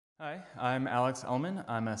Hi, I'm Alex Elman.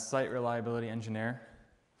 I'm a site reliability engineer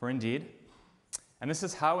for Indeed. And this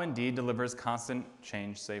is how Indeed delivers constant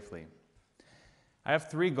change safely. I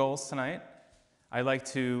have 3 goals tonight. I'd like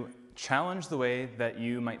to challenge the way that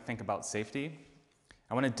you might think about safety.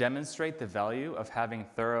 I want to demonstrate the value of having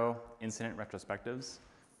thorough incident retrospectives.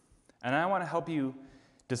 And I want to help you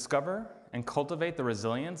discover and cultivate the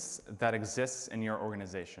resilience that exists in your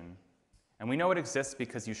organization. And we know it exists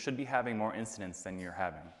because you should be having more incidents than you're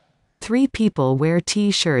having. 3 people wear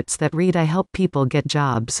T-shirts that read, "I help people get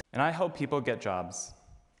jobs." And I help people get jobs.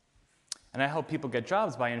 And I help people get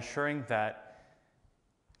jobs by ensuring that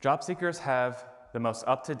job seekers have the most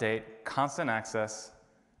up-to-date, constant access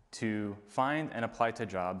to find and apply to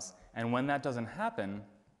jobs. And when that doesn't happen,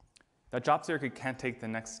 that job seeker can't take the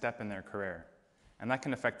next step in their career. And that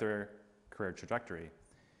can affect their career trajectory.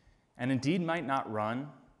 And Indeed might not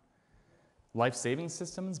run life-saving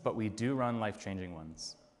systems, but we do run life-changing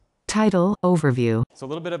ones. Title, Overview. So a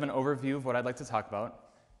little bit of an overview of what I'd like to talk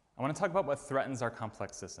about. I want to talk about what threatens our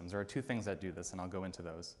complex systems. There are 2 things that do this, and I'll go into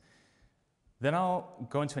those. Then I'll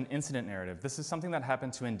go into an incident narrative. This is something that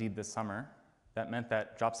happened to Indeed this summer that meant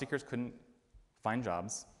that job seekers couldn't find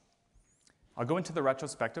jobs. I'll go into the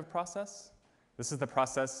retrospective process. This is the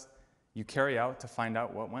process you carry out to find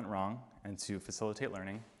out what went wrong and to facilitate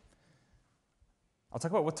learning. I'll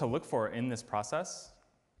talk about what to look for in this process,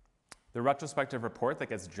 the retrospective report that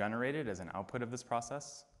gets generated as an output of this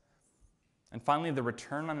process, and finally, the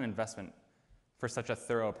return on investment for such a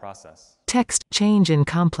thorough process. Text, change in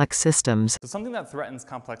complex systems. So something that threatens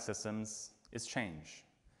complex systems is change.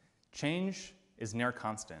 Change is near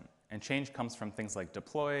constant, and change comes from things like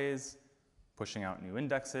deploys, pushing out new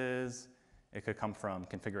indexes. It could come from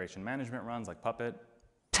configuration management runs like Puppet.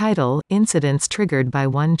 Title, Incidents triggered by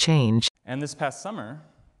one change. And this past summer,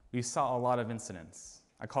 we saw a lot of incidents.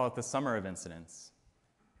 I call it the summer of incidents.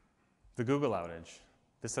 The Google outage.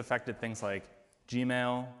 This affected things like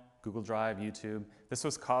Gmail, Google Drive, YouTube. This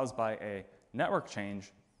was caused by a network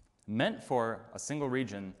change meant for a single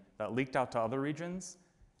region that leaked out to other regions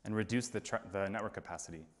and reduced the network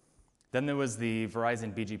capacity. Then there was the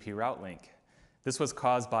Verizon BGP route link. This was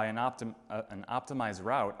caused by an optimized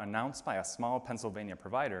route announced by a small Pennsylvania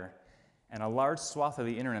provider, and a large swath of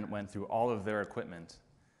the internet went through all of their equipment.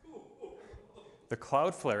 The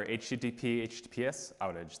Cloudflare HTTP/HTTPS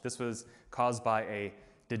outage. This was caused by a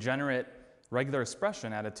degenerate regular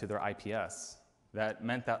expression added to their IPS. That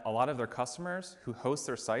meant that a lot of their customers who host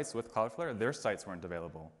their sites with Cloudflare, their sites weren't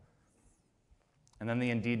available. And then the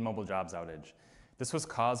Indeed mobile jobs outage. This was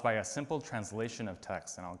caused by a simple translation of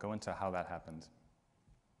text, and I'll go into how that happened.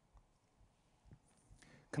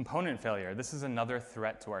 Component failure. This is another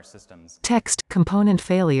threat to our systems. Text, component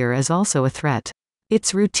failure is also a threat.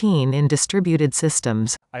 It's routine in distributed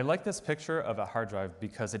systems. I like this picture of a hard drive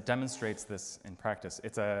because it demonstrates this in practice.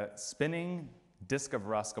 It's a spinning disk of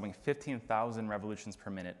rust going 15,000 revolutions per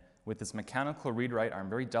minute with this mechanical read-write arm,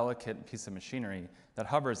 very delicate piece of machinery that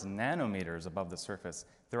hovers nanometers above the surface.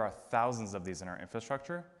 There are thousands of these in our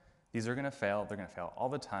infrastructure. These are going to fail. They're going to fail all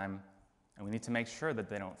the time. And we need to make sure that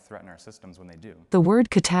they don't threaten our systems when they do. The word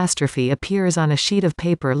catastrophe appears on a sheet of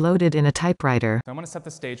paper loaded in a typewriter. So I want to set the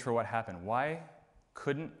stage for what happened. Why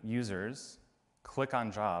couldn't users click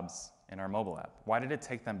on jobs in our mobile app? Why did it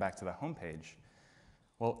take them back to the home page?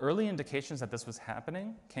 Well, early indications that this was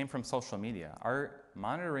happening came from social media. Our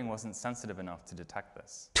monitoring wasn't sensitive enough to detect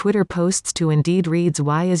this. Twitter posts to Indeed reads,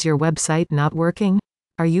 "Why is your website not working?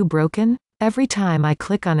 Are you broken? Every time I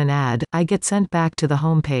click on an ad, I get sent back to the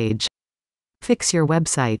home page. Fix your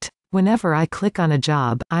website. Whenever I click on a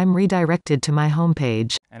job, I'm redirected to my home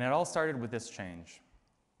page." And it all started with this change.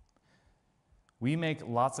 We make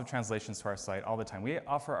lots of translations to our site all the time. We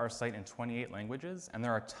offer our site in 28 languages, and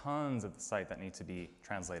there are tons of the site that need to be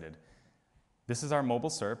translated. This is our mobile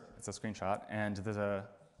SERP. It's a screenshot, and there's a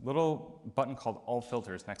little button called All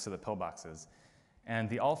Filters next to the pillboxes. And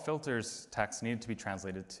the All Filters text needed to be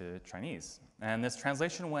translated to Chinese. And this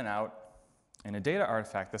translation went out in a data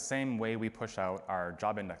artifact the same way we push out our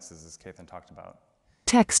job indexes, as Kathan talked about.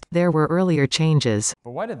 Text, there were earlier changes.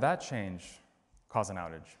 But why did that change cause an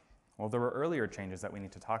outage? Well, there were earlier changes that we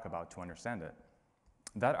need to talk about to understand it.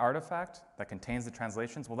 That artifact that contains the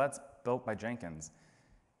translations, well, that's built by Jenkins.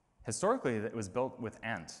 Historically, it was built with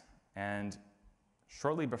Ant, and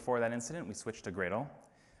shortly before that incident, we switched to Gradle.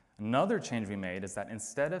 Another change we made is that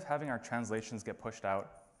instead of having our translations get pushed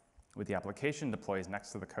out with the application deploys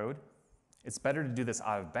next to the code, it's better to do this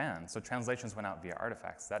out of band, so translations went out via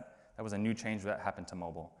artifacts. That was a new change that happened to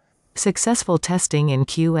mobile. Successful testing in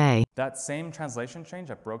QA. That same translation change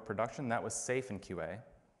that broke production, that was safe in QA.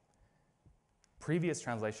 Previous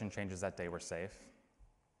translation changes that day were safe.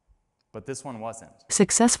 but this one wasn't.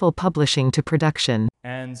 Successful publishing to production.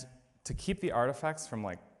 And to keep the artifacts from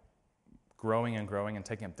like growing and growing and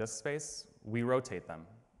taking up disk space, we rotate them.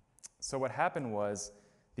 So what happened was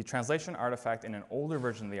the translation artifact in an older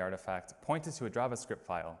version of the artifact pointed to a JavaScript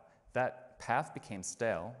file. That path became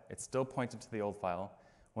stale. It still pointed to the old file.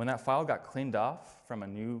 When that file got cleaned off from a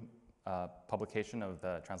new publication of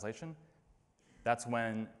the translation, that's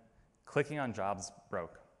when clicking on jobs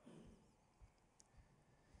broke.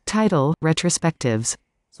 Title, Retrospectives.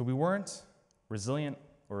 So we weren't resilient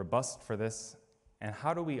or robust for this. And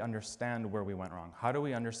how do we understand where we went wrong? How do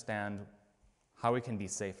we understand how we can be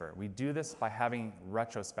safer? We do this by having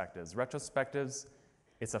retrospectives. Retrospectives,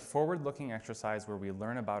 it's a forward-looking exercise where we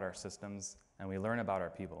learn about our systems and we learn about our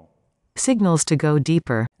people. Signals to go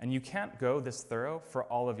deeper. And you can't go this thorough for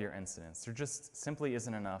all of your incidents. There just simply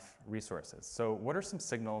isn't enough resources. So what are some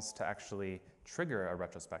signals to actually trigger a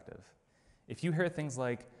retrospective? If you hear things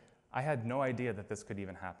like, I had no idea that this could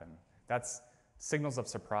even happen, that's signals of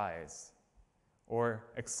surprise or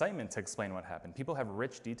excitement to explain what happened. People have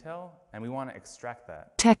rich detail, and we want to extract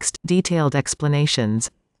that. Text, detailed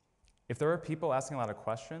explanations. If there are people asking a lot of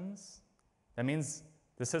questions, that means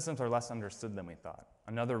the systems are less understood than we thought.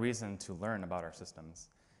 Another reason to learn about our systems.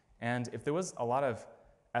 And if there was a lot of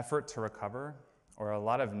effort to recover, or a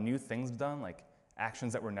lot of new things done, like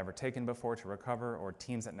actions that were never taken before to recover, or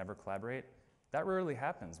teams that never collaborate, that rarely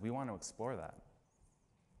happens. We want to explore that.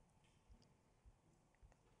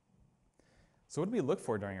 So what do we look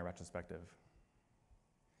for during a retrospective?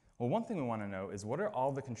 Well, one thing we want to know is what are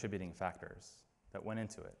all the contributing factors that went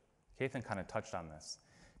into it? Kathan kind of touched on this.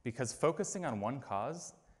 Because focusing on one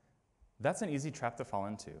cause, that's an easy trap to fall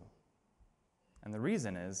into. And the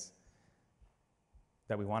reason is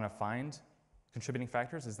that we want to find contributing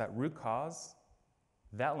factors is that root cause,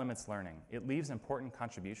 that limits learning. It leaves important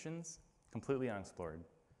contributions completely unexplored.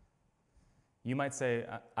 You might say,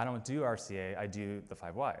 I don't do RCA, I do the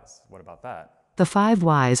 5 whys. What about that? The 5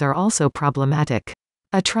 whys are also problematic.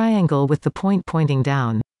 A triangle with the point pointing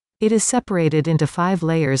down. It is separated into 5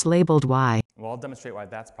 layers labeled Y. Well, I'll demonstrate why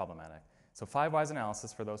that's problematic. So 5 whys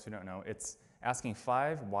analysis, for those who don't know, it's asking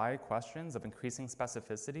 5 why questions of increasing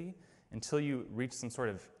specificity until you reach some sort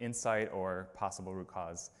of insight or possible root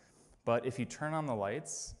cause. But if you turn on the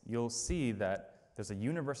lights, you'll see that there's a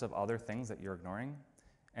universe of other things that you're ignoring.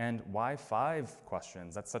 And why 5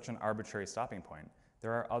 questions? That's such an arbitrary stopping point.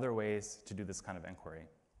 There are other ways to do this kind of inquiry.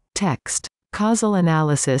 Text. Causal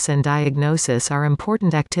analysis and diagnosis are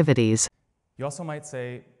important activities. You also might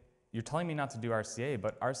say, you're telling me not to do RCA,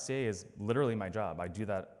 but RCA is literally my job. I do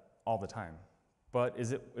that all the time. But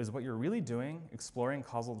is what you're really doing exploring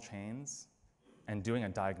causal chains and doing a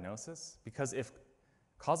diagnosis? Because if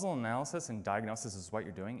causal analysis and diagnosis is what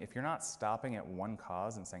you're doing, if you're not stopping at one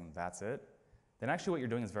cause and saying that's it, then actually what you're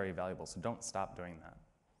doing is very valuable, so don't stop doing that.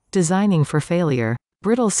 Designing for failure.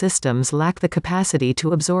 Brittle systems lack the capacity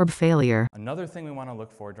to absorb failure. Another thing we want to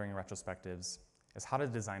look for during retrospectives is how to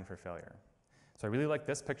design for failure. So I really like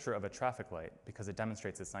this picture of a traffic light because it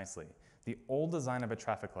demonstrates this nicely. The old design of a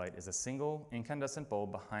traffic light is a single incandescent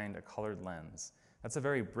bulb behind a colored lens. That's a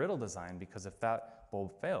very brittle design because if that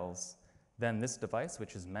bulb fails, then this device,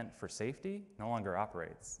 which is meant for safety, no longer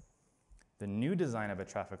operates. The new design of a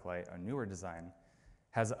traffic light, a newer design,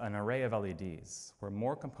 has an array of LEDs where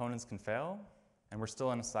more components can fail and we're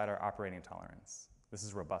still inside our operating tolerance. This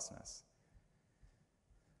is robustness.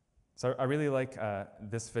 So I really like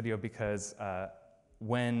this video because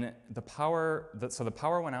when the power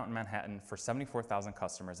went out in Manhattan for 74,000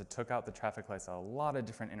 customers, it took out the traffic lights at a lot of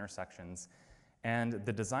different intersections. And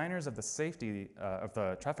the designers of the safety of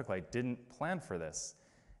the traffic light didn't plan for this.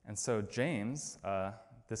 And so James,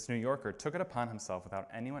 this New Yorker, took it upon himself without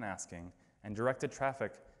anyone asking and directed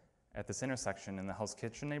traffic at this intersection in the Hell's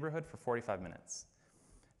Kitchen neighborhood for 45 minutes.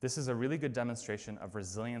 This is a really good demonstration of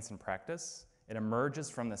resilience in practice. It emerges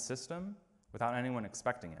from the system without anyone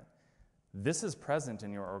expecting it. This is present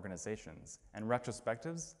in your organizations, and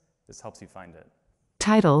retrospectives, this helps you find it.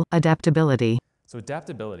 Title, Adaptability. So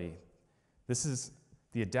adaptability, this is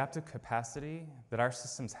the adaptive capacity that our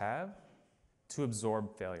systems have to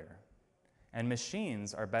absorb failure. And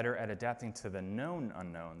machines are better at adapting to the known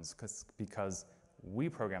unknowns because we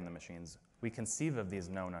program the machines. We conceive of these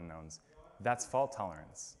known unknowns. That's fault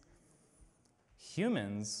tolerance.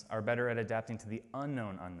 Humans are better at adapting to the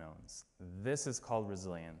unknown unknowns. This is called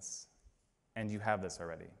resilience. And you have this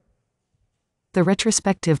already. The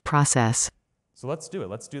retrospective process. So let's do it.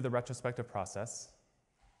 Let's do the retrospective process.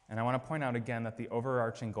 And I want to point out again that the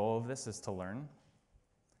overarching goal of this is to learn.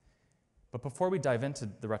 But before we dive into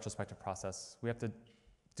the retrospective process, we have to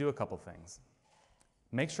do a couple things.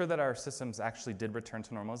 Make sure that our systems actually did return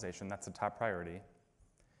to normalization. That's the top priority.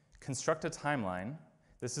 Construct a timeline.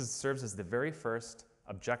 This serves as the very first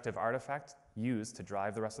objective artifact used to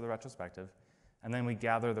drive the rest of the retrospective. And then we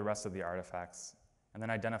gather the rest of the artifacts and then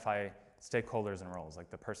identify stakeholders and roles,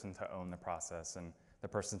 like the person to own the process and the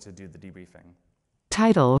person to do the debriefing.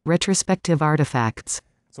 Title: Retrospective Artifacts.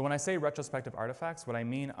 So when I say retrospective artifacts, what I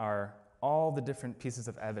mean are all the different pieces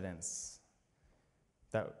of evidence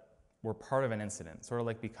that were part of an incident, sort of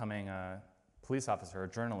like becoming a police officer or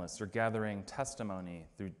journalist or gathering testimony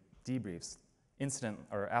through debriefs, incident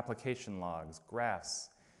or application logs, graphs,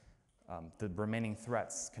 the remaining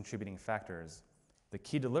threats, contributing factors. The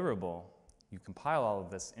key deliverable, you compile all of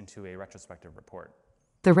this into a retrospective report.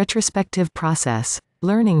 The retrospective process: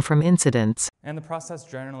 learning from incidents. And the process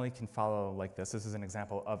generally can follow like this. This is an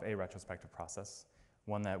example of a retrospective process,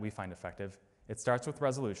 one that we find effective. It starts with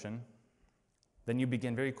resolution. Then you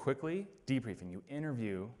begin very quickly debriefing. You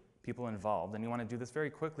interview people involved, and you want to do this very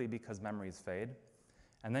quickly because memories fade.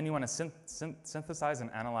 And then you want to synthesize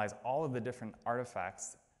and analyze all of the different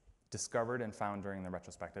artifacts discovered and found during the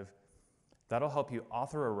retrospective. That'll help you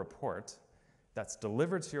author a report that's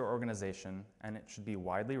delivered to your organization, and it should be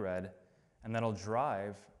widely read, and that'll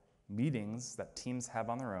drive meetings that teams have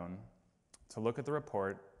on their own to look at the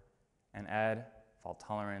report and add fault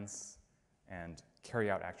tolerance and carry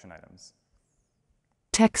out action items.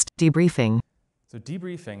 Text debriefing. So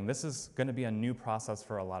debriefing, this is going to be a new process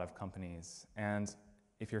for a lot of companies. And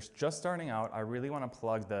if you're just starting out, I really want to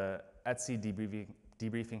plug the Etsy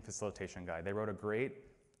debriefing facilitation guide. They wrote a great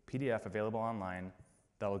PDF available online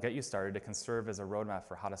that will get you started. It can serve as a roadmap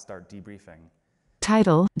for how to start debriefing.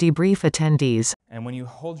 Title: Debrief Attendees. And when you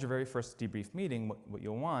hold your very first debrief meeting, what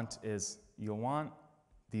you'll want is you'll want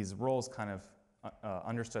these roles kind of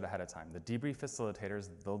understood ahead of time. The debrief facilitators,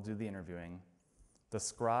 they'll do the interviewing. The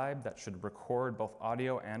scribe that should record both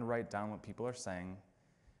audio and write down what people are saying.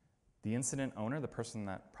 The incident owner, the person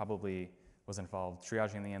that probably was involved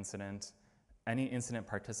triaging the incident. Any incident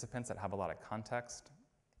participants that have a lot of context.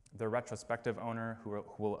 The retrospective owner who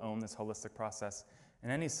will own this holistic process.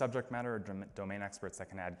 And any subject matter or domain experts that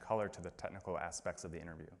can add color to the technical aspects of the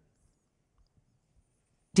interview.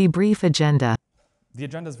 Debrief agenda. The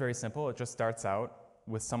agenda is very simple. It just starts out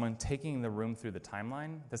with someone taking the room through the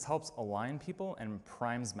timeline. This helps align people and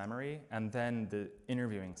primes memory, and then the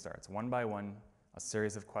interviewing starts. One by one, a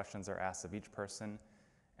series of questions are asked of each person,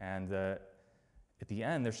 and at the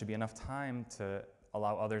end, there should be enough time to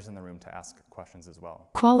allow others in the room to ask questions as well.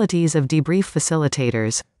 Qualities of debrief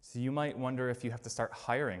facilitators. So you might wonder if you have to start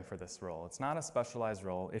hiring for this role. It's not a specialized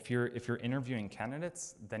role. If you're interviewing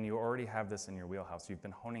candidates, then you already have this in your wheelhouse. You've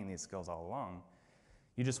been honing these skills all along.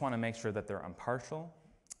 You just want to make sure that they're impartial.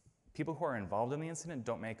 People who are involved in the incident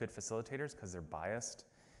don't make good facilitators because they're biased.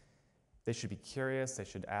 They should be curious. They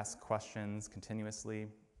should ask questions continuously.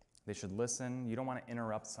 They should listen. You don't want to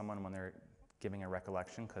interrupt someone when they're giving a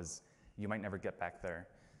recollection because you might never get back there.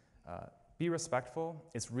 Be respectful.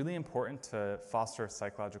 It's really important to foster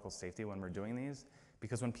psychological safety when we're doing these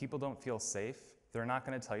because when people don't feel safe, they're not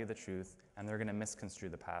going to tell you the truth and they're going to misconstrue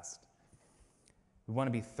the past. We want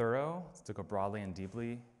to be thorough, to go broadly and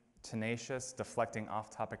deeply, tenacious, deflecting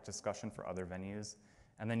off-topic discussion for other venues,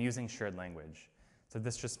 and then using shared language. So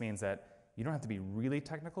this just means that you don't have to be really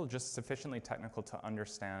technical, just sufficiently technical to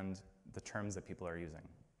understand the terms that people are using.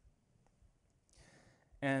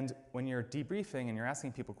 And when you're debriefing and you're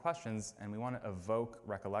asking people questions and we want to evoke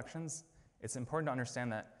recollections, it's important to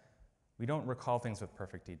understand that we don't recall things with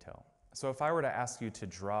perfect detail. So if I were to ask you to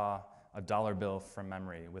draw a dollar bill from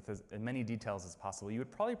memory with as many details as possible, you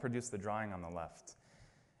would probably produce the drawing on the left.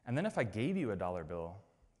 And then if I gave you a dollar bill,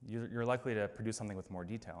 you're likely to produce something with more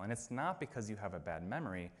detail. And it's not because you have a bad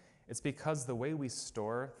memory, it's because the way we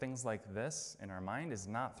store things like this in our mind is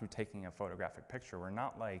not through taking a photographic picture. We're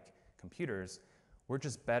not like computers. We're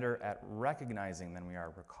just better at recognizing than we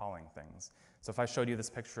are recalling things. So if I showed you this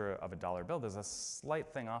picture of a dollar bill, there's a slight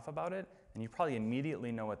thing off about it, and you probably immediately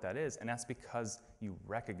know what that is, and that's because you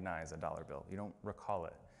recognize a dollar bill. You don't recall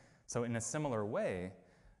it. So in a similar way,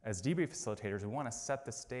 as debrief facilitators, we want to set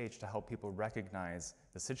the stage to help people recognize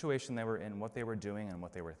the situation they were in, what they were doing, and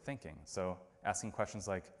what they were thinking. So asking questions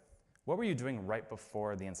like, what were you doing right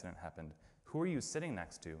before the incident happened? Who were you sitting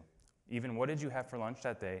next to? Even what did you have for lunch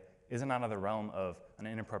that day isn't out of the realm of an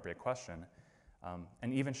inappropriate question.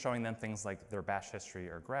 And even showing them things like their bash history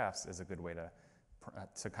or graphs is a good way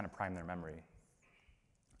to kind of prime their memory.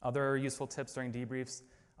 Other useful tips during debriefs,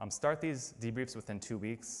 start these debriefs within 2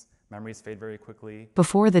 weeks. Memories fade very quickly.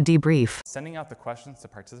 Before the debrief. Sending out the questions to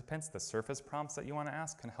participants, the surface prompts that you want to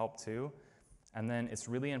ask can help too. And then it's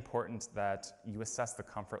really important that you assess the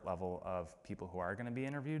comfort level of people who are going to be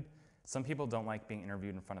interviewed. Some people don't like being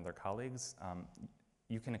interviewed in front of their colleagues.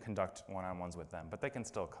 You can conduct one-on-ones with them, but they can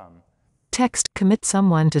still come. Text, commit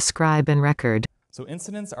someone to scribe and record. So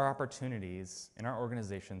incidents are opportunities in our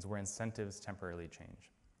organizations where incentives temporarily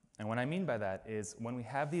change. And what I mean by that is when we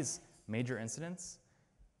have these major incidents,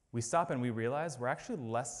 we stop and we realize we're actually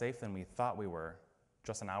less safe than we thought we were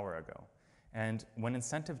just an hour ago. And when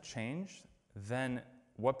incentives change, then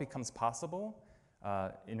what becomes possible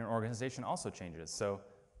in an organization also changes. So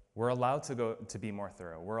we're allowed to be more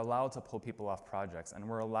thorough. We're allowed to pull people off projects, and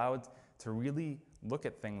we're allowed to really look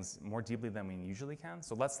at things more deeply than we usually can.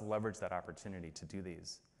 So let's leverage that opportunity to do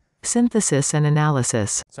these. Synthesis and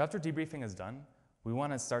analysis. So after debriefing is done, we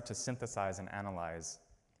want to start to synthesize and analyze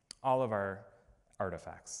all of our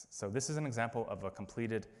artifacts. So this is an example of a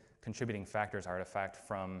completed contributing factors artifact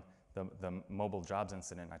from the mobile jobs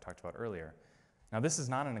incident I talked about earlier. Now this is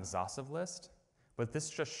not an exhaustive list, but this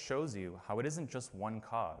just shows you how it isn't just one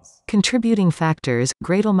cause. Contributing factors,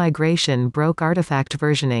 Gradle migration broke artifact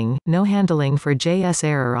versioning, no handling for JS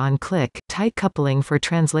error on click, tight coupling for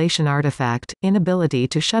translation artifact, inability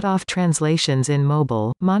to shut off translations in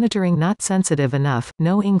mobile, monitoring not sensitive enough,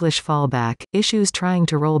 no English fallback, issues trying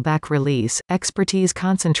to roll back release, expertise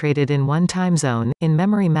concentrated in one time zone,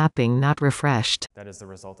 in-memory mapping not refreshed. That is the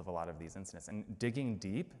result of a lot of these incidents. And digging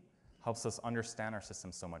deep helps us understand our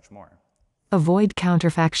system so much more. Avoid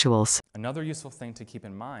counterfactuals. Another useful thing to keep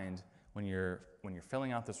in mind when you're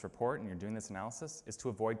filling out this report and you're doing this analysis is to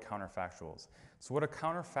avoid counterfactuals. So what a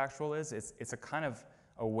counterfactual is, it's a kind of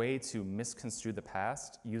a way to misconstrue the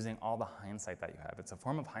past using all the hindsight that you have. It's a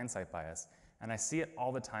form of hindsight bias, and I see it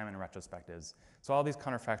all the time in retrospectives. So all these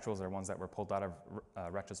counterfactuals are ones that were pulled out of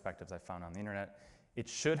retrospectives I found on the internet. It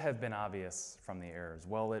should have been obvious from the errors.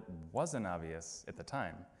 Well, it wasn't obvious at the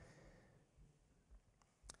time.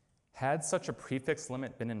 Had such a prefix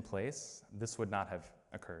limit been in place, this would not have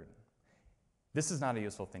occurred. This is not a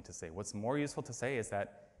useful thing to say. What's more useful to say is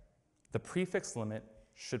that the prefix limit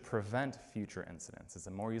should prevent future incidents. It's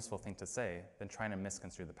a more useful thing to say than trying to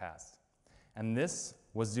misconstrue the past. And this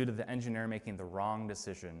was due to the engineer making the wrong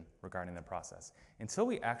decision regarding the process. Until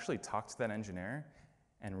we actually talk to that engineer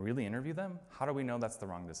and really interview them, how do we know that's the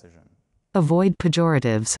wrong decision? Avoid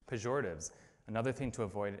pejoratives. Pejoratives, another thing to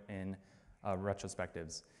avoid in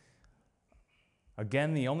retrospectives.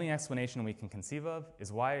 Again, the only explanation we can conceive of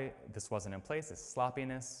is why this wasn't in place is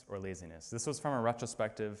sloppiness or laziness. This was from a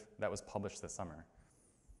retrospective that was published this summer.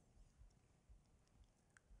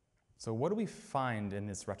 So what do we find in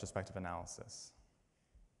this retrospective analysis?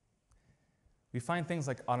 We find things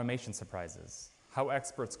like automation surprises, how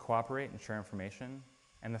experts cooperate and share information,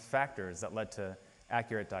 and the factors that led to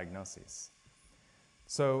accurate diagnoses.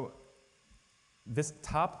 So this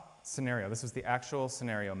top scenario, this was the actual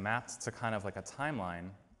scenario mapped to kind of like a timeline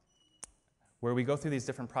where we go through these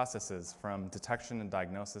different processes from detection and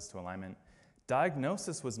diagnosis to alignment.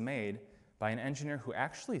 Diagnosis was made by an engineer who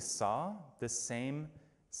actually saw this same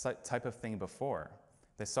type of thing before.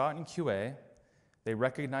 They saw it in QA, they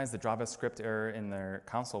recognized the JavaScript error in their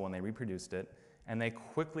console when they reproduced it, and they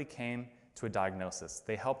quickly came to a diagnosis.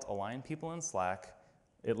 They helped align people in Slack.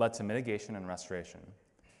 It led to mitigation and restoration.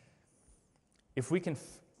 If we can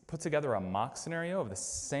put together a mock scenario of the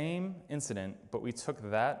same incident, but we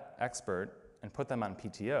took that expert and put them on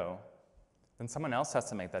PTO, then someone else has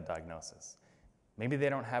to make that diagnosis. Maybe they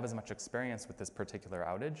don't have as much experience with this particular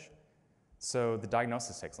outage, so the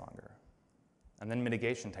diagnosis takes longer. And then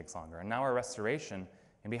mitigation takes longer. And now our restoration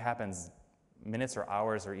maybe happens minutes or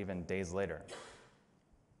hours or even days later.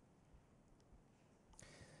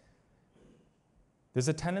 There's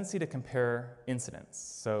a tendency to compare incidents.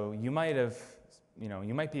 So you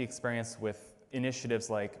might be experienced with initiatives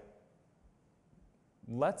like,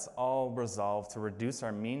 let's all resolve to reduce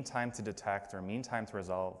our mean time to detect or mean time to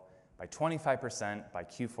resolve by 25% by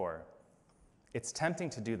Q4. It's tempting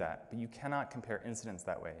to do that, but you cannot compare incidents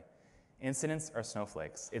that way. Incidents are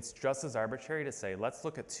snowflakes. It's just as arbitrary to say, let's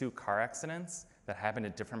look at 2 car accidents that happened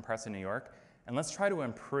at different parts of New York, and let's try to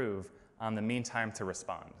improve on the mean time to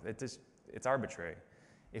respond. It's arbitrary.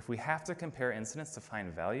 If we have to compare incidents to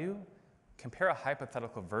find value, compare a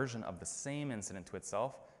hypothetical version of the same incident to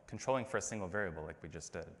itself, controlling for a single variable like we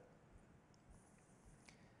just did.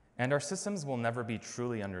 And our systems will never be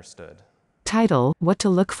truly understood. Title, What to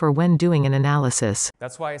look for when doing an analysis.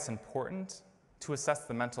 That's why it's important to assess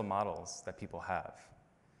the mental models that people have.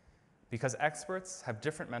 Because experts have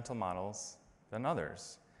different mental models than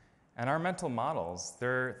others. And our mental models,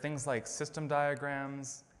 they're things like system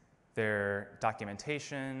diagrams, their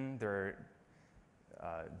documentation, their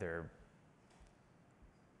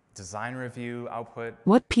design review output.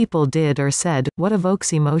 What people did or said, what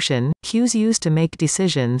evokes emotion, cues used to make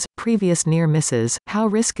decisions, previous near misses, how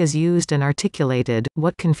risk is used and articulated,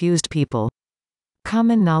 what confused people.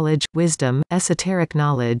 Common knowledge, wisdom, esoteric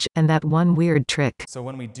knowledge, and that one weird trick. So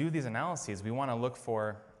when we do these analyses, we want to look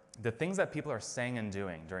for the things that people are saying and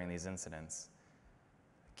doing during these incidents,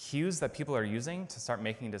 cues that people are using to start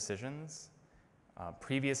making decisions,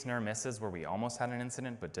 previous near misses where we almost had an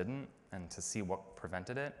incident but didn't, and to see what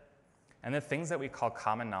prevented it. And the things that we call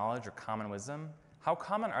common knowledge or common wisdom, how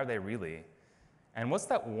common are they really? And what's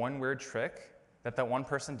that one weird trick that one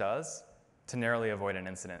person does to narrowly avoid an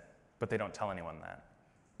incident, but they don't tell anyone that?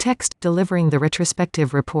 Text delivering the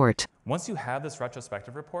retrospective report. Once you have this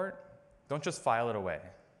retrospective report, don't just file it away.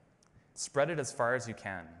 Spread it as far as you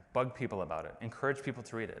can. Bug people about it. Encourage people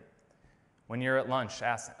to read it. When you're at lunch,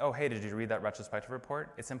 ask, oh, hey, did you read that retrospective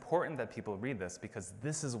report? It's important that people read this because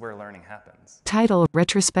this is where learning happens. Title,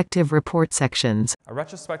 retrospective report sections. A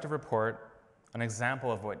retrospective report, an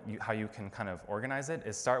example of how you can kind of organize it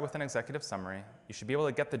is start with an executive summary. You should be able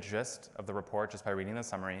to get the gist of the report just by reading the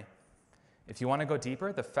summary. If you want to go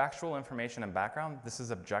deeper, the factual information and background, this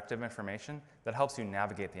is objective information that helps you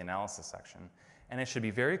navigate the analysis section. And it should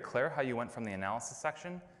be very clear how you went from the analysis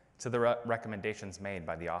section to the recommendations made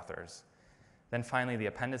by the authors. Then finally, the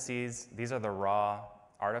appendices. These are the raw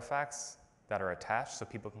artifacts that are attached so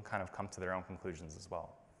people can kind of come to their own conclusions as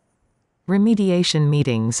well. Remediation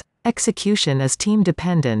meetings. Execution is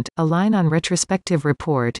team-dependent, align on retrospective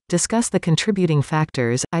report, discuss the contributing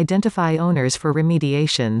factors, identify owners for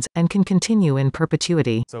remediations, and can continue in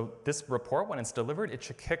perpetuity. So this report, when it's delivered, it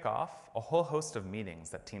should kick off a whole host of meetings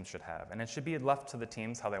that teams should have. And it should be left to the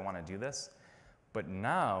teams how they want to do this. But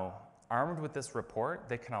now, armed with this report,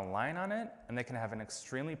 they can align on it, and they can have an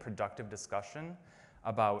extremely productive discussion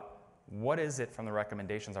about what is it from the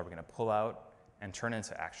recommendations are we going to pull out and turn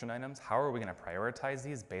into action items? How are we going to prioritize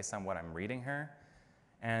these based on what I'm reading here?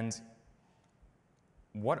 And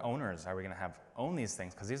what owners are we going to have own these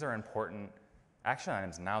things? Because these are important action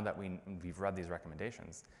items now that we've read these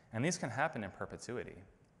recommendations. And these can happen in perpetuity.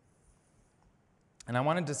 And I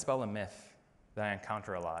want to dispel a myth that I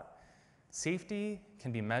encounter a lot. Safety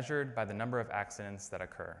can be measured by the number of accidents that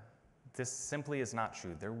occur. This simply is not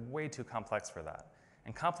true. They're way too complex for that.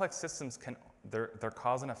 And complex systems their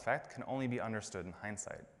cause and effect can only be understood in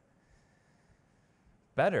hindsight.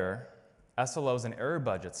 Better, SLOs and error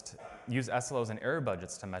budgets use SLOs and error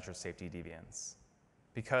budgets to measure safety deviance.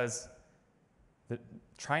 Because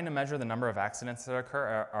trying to measure the number of accidents that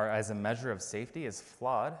occur as a measure of safety is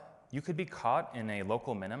flawed. You could be caught in a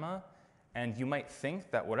local minima, and you might think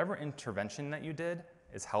that whatever intervention that you did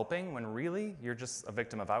is helping, when really you're just a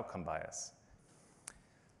victim of outcome bias.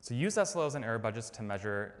 So use SLOs and error budgets to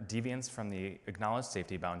measure deviance from the acknowledged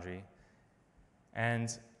safety boundary. And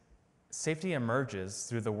safety emerges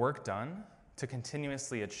through the work done to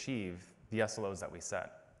continuously achieve the SLOs that we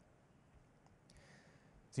set.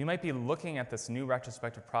 So you might be looking at this new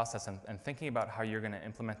retrospective process and thinking about how you're going to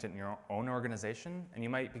implement it in your own organization. And you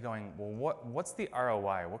might be going, well, what's the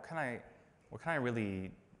ROI? What can I really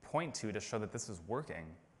point to show that this is working?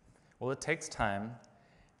 Well, it takes time.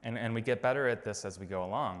 And we get better at this as we go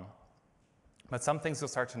along. But some things you'll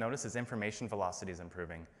start to notice is information velocity is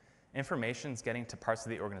improving. Information's getting to parts of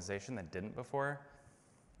the organization that didn't before.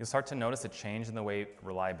 You'll start to notice a change in the way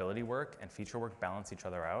reliability work and feature work balance each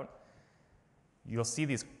other out. You'll see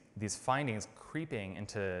these findings creeping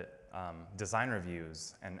into design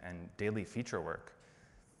reviews and daily feature work.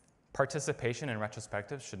 Participation in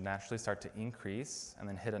retrospectives should naturally start to increase and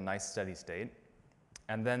then hit a nice steady state.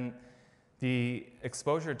 And then the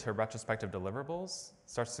exposure to retrospective deliverables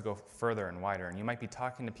starts to go further and wider, and you might be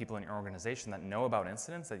talking to people in your organization that know about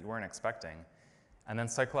incidents that you weren't expecting. And then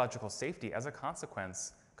psychological safety, as a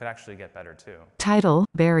consequence, could actually get better too. Title,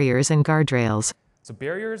 barriers and guardrails. So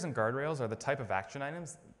barriers and guardrails are the type of action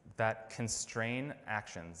items that constrain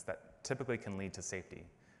actions that typically can lead to safety.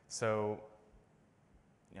 So,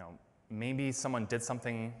 maybe someone did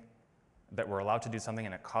something that we're allowed to do something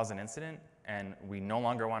and it caused an incident, and we no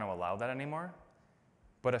longer want to allow that anymore.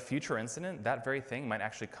 But a future incident, that very thing might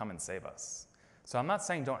actually come and save us. So I'm not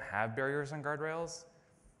saying don't have barriers and guardrails.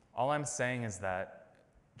 All I'm saying is that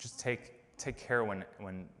just take care when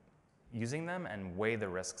using them and weigh the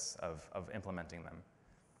risks of implementing them.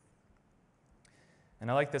 And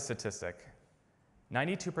I like this statistic.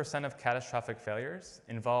 92% of catastrophic failures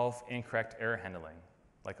involve incorrect error handling,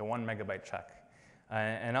 like a 1 megabyte check.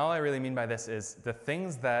 And all I really mean by this is the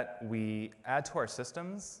things that we add to our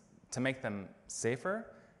systems to make them safer,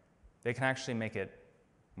 they can actually make it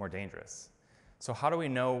more dangerous. So how do we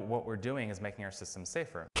know what we're doing is making our systems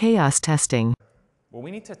safer? Chaos testing. Well,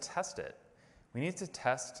 we need to test it. We need to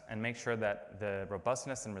test and make sure that the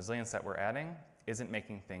robustness and resilience that we're adding isn't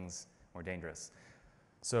making things more dangerous.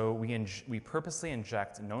 So we purposely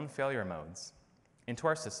inject known failure modes into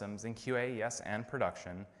our systems in QA, yes, and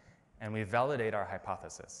production, and we validate our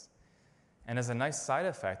hypothesis. And as a nice side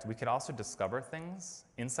effect, we could also discover things,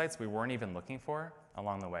 insights we weren't even looking for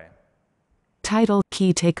along the way. Title: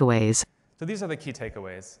 Key Takeaways. So these are the key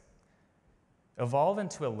takeaways. Evolve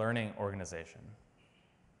into a learning organization.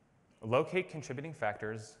 Locate contributing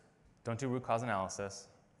factors. Don't do root cause analysis.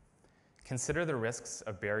 Consider the risks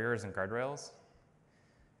of barriers and guardrails.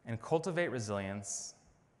 And cultivate resilience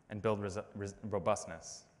and build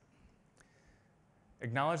robustness.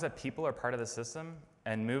 Acknowledge that people are part of the system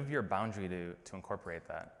and move your boundary to incorporate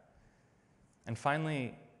that. And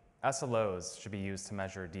finally, SLOs should be used to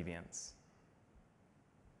measure deviance.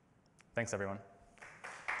 Thanks, everyone.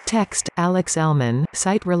 Text: Alex Elman,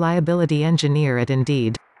 Site Reliability Engineer at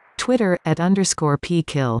Indeed. Twitter,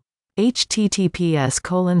 @_pkill.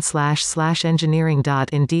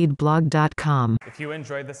 https://engineering.indeedblog.com. If you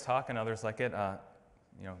enjoyed this talk and others like it,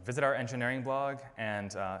 visit our engineering blog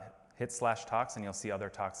and hit /talks, and you'll see other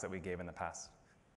talks that we gave in the past.